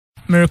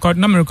me record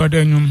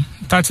enyum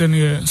 13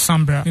 year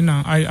Sambra. You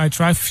know, I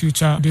try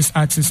future this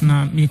artist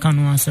na me can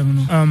no answer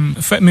no.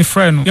 Me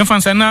friend, you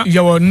fan say na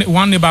you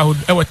one neighborhood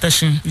e we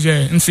testing.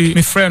 Yeah, and see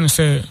me friend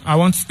say I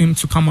want him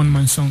to come on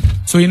my song.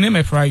 So he name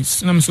a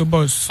price. And I'm so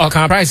boss.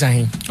 Okay, price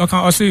him. Okay,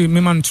 I say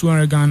me man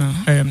 200 Ghana.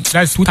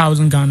 That's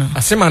 2,000 Ghana. I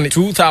say man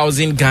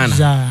 2,000 Ghana.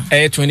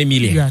 Yeah. 20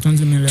 million. Yeah,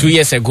 20 million. 2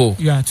 years ago.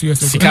 Yeah, 2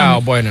 years ago.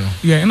 Sika boy no.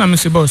 Yeah, and I'm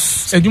say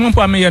boss. Ejuma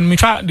po me me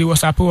try the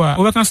WhatsApp wa.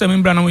 We can say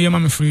me bra na we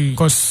me free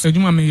cause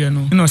ejuma me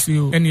no. You know see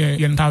you any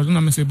 10,000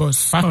 I'm say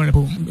boss.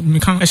 500 me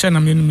can share na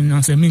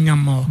me say me nyam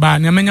more. Ba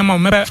na me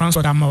nyam me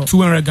transport am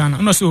 200 Ghana.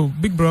 You know so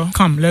big bro,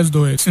 come let's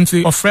do it. Since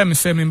offer me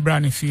say me bra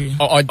na fee.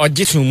 Or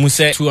jitu mu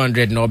say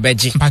 200 no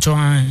beji. Pacho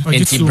an.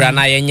 Enti bra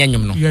na ye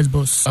nyanyum no. Yes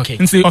boss. Okay.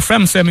 Since offer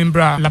me say me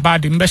bra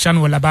labadi me sha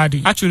no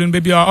labadi. Actually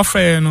baby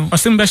offer no. O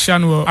sim be sha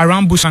no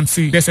around bush and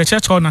see. There's a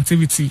church hall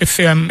nativity. If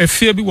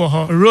be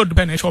wo road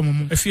be na show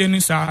mo. If ni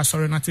sa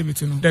sorry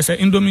nativity no. There's a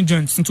Indomie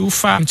joint into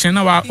far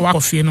nchena wa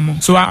coffee no mo.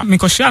 So me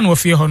ko share no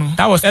fie ho no.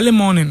 That was early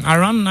morning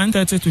around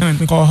 9:30 to 10.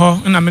 Me ko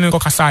ho na me ko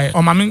kasai.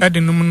 O ma me e de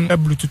no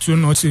bluetooth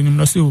no say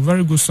no say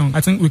very good song.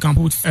 I think we can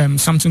put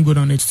something good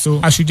on it. So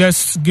I should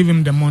just give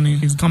him the money.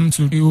 He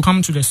will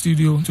come to the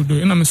studio to do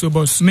it. And I'm so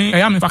boss. Me I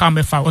am if I can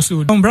be far.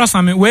 Also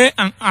brother me we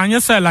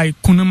and say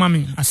like kunu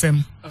mami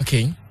asem.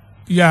 Okay.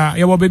 Yeah,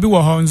 your baby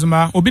wo ho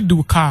nzima obi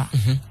do car.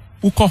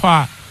 Uko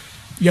ho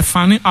you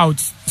finding out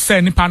say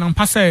nipa na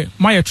mpa say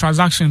my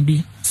transaction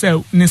be say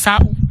nisa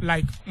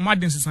like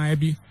madden sisan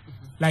be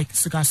like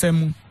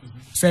sikasemu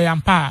say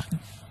ampa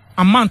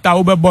amount a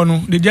obebo no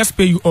they just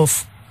pay you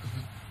off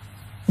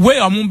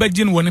where am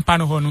begin won nipa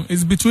no ho no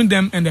is between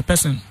them and the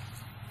person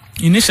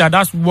initially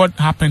that's what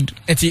happened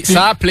eti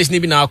sa place ni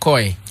bi na call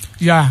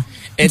yeah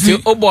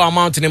eti obo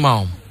amount ni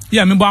ma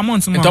yeah me bo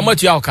amount ma eti omo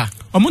tu aka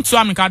omo tu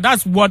amika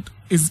that's what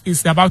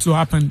is about to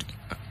happen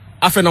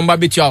afa number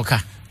be tu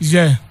aka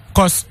yeah.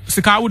 Cause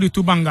sika would the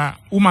two banga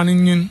woman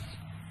in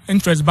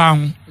interest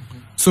bound.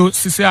 So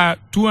she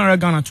 200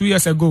 Ghana 2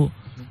 years ago.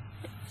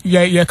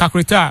 Yeah,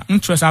 calculator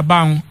interest are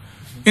bound.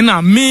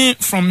 Ina me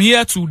from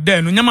here to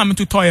there no nyama me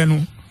to toy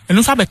no.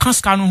 Eno fa be kan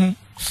sika no ho.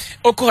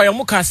 Oko yo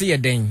mo ka se ye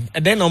den. E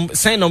den no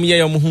sign no ye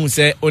yo mo hu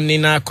se oni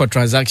na co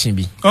transaction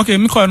bi. Okay,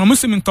 me call no mo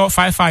se me to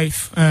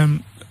 55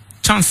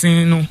 chance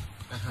no.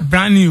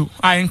 Brand new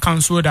I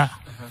cancel that.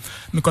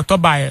 Me ko to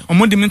buy.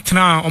 Omo de me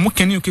tena omo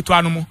keni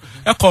okitwa no mo.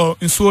 E ko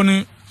nsuo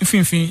ni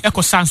finfin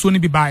eko sanso ni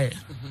bi bae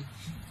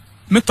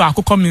me to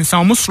akoko minsan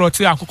omo slot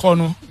akoko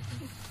no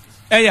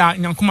eya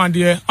nyankoma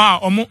de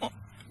omo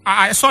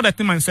I saw that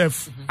thing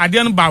myself I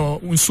didn't bow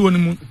nsuo ni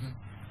mu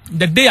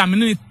the day I'm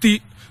in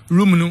the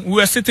room no we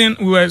were seated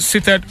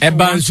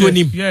nsuo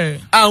ni yeah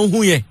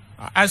hu ye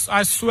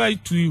I swear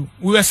to you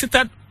we were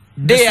seated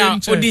there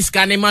odi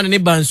scan man ne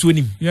ba nsuo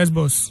ni yes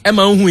boss e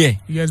ma hu ye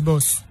yes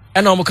boss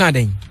e na omo kan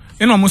den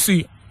e na omo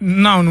see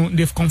now no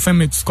they've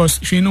confirmed it because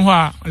she know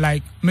how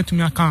like make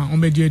me account on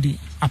BJD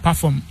apart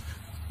from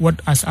what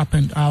has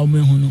happened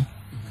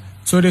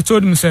so they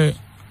told me say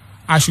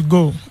I should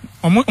go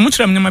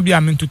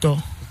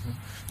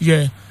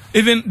yeah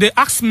even they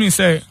asked me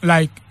say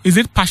like is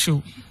it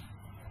partial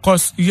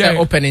cause yeah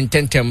open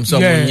intentum so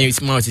when you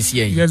mouth is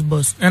here yes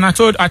boss and I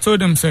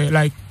told them say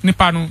like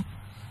nipa no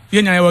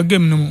yenya your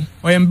game no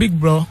I am big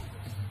bro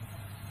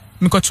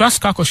me ko trust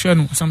ka ko share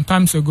no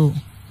sometimes ago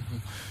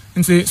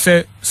and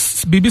say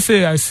baby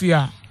say I see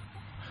her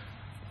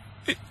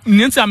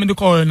Nancy Amidi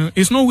call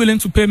is not willing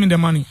to pay me the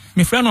money.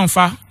 My friend on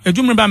far. A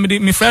junior bambi,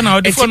 my friend now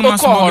the phone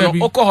must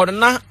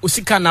na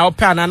usika na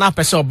opa na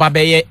person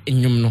babeye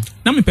enyum no.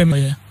 Na me pay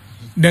me.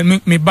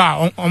 Then me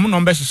bar on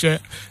number share.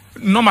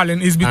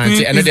 Normally is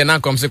between and then now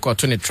comes to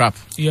a trap.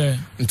 Yeah.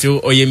 Until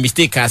or you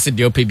mistake I said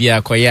the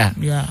OPBA koya.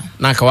 Yeah.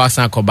 Na ka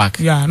wasa ko back.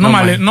 Yeah,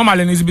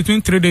 normally is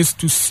between 3 days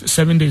to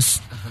 7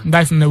 days.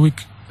 That's in the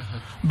week.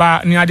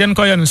 But ni adien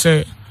koya no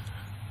say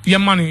your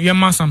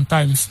man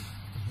sometimes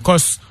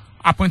cause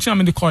aponchi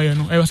am the coin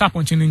no e was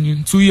aponchi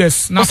nyin 2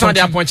 years na so the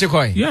aponchi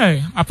coin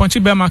yeah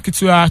aponchi be market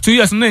 2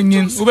 years na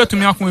nyin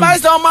ubetumi akon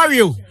Pastor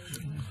Mario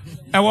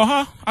e wo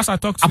ha as I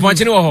talk to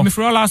aponchi no ho me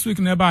for last week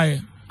na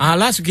buy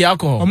last week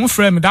alcohol omo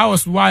friend that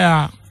was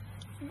why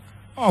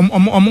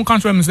omo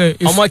country me say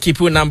omo keep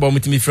your number omo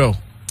timi fro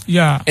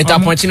yeah et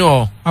aponchi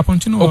no ho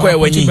okwa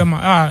ewanyi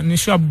ni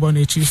sure bo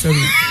na chi say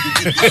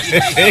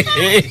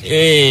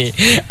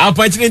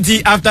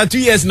aponchi after 2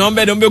 years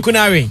number don be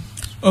kunare.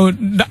 Oh,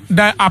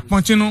 that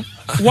Apontino.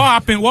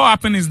 What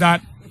happened is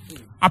that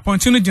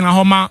Apontino Jina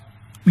Homa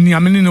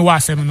Niamini no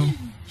wasem no.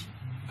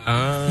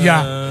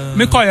 Yeah.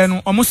 Me call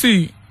you almost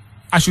say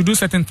I should do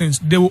certain things.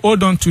 They will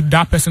hold on to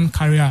that person's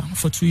career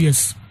for 2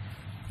 years.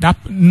 That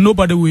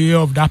nobody will hear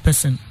of that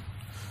person.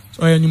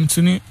 So for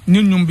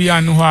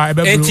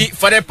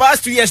the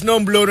past 2 years no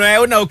blow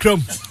no na okrom.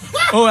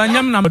 Oh, I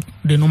am not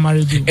they no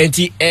married you.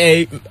 Enti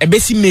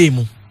ebesi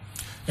memu.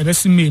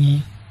 Ebesi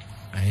memu.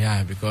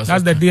 Yeah, because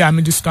that's the day I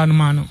meet this kind of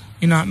man.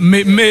 You know,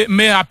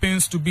 May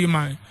happens to be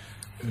my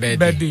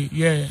birthday.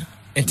 Yeah.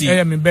 I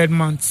am in bed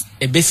month.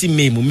 Ebesi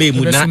memu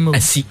na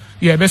asi.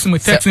 Yeah, ebesi me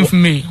 13th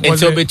May. And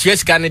so between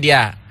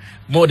Canada,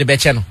 more the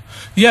better no.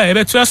 Yeah,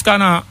 ebe 2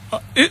 scanner.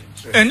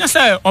 And you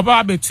say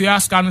about be 2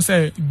 scanner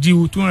say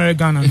due 200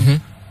 Ghana.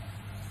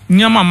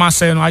 Nyama ma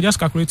say no, I just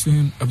calculate to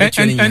him.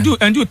 And do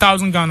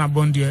 1,000 Ghana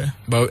bond here.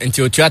 But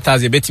until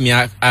 2,000 bet me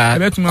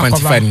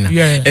quantify.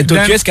 Yeah. And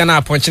to 2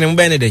 scanner punching him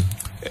by day.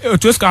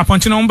 2 scanner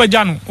punching on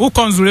Bajano. Who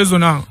comes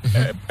reason now?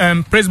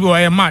 Presby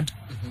I am mad.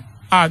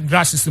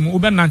 Grasses him.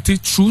 Uber nanti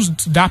choose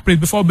that place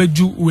before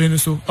beju when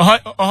so.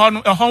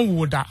 A home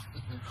water.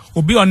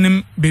 Obi on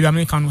him baby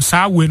American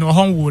sa win or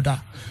home water.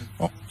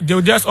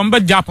 They just on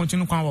bed Japan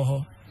chinu kwan wo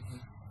ho.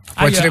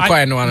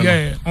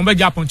 Yeah, on bed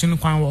Japan chinu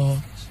kwan wo ho.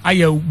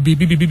 Aye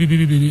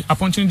baby.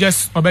 Upon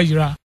just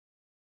obejira.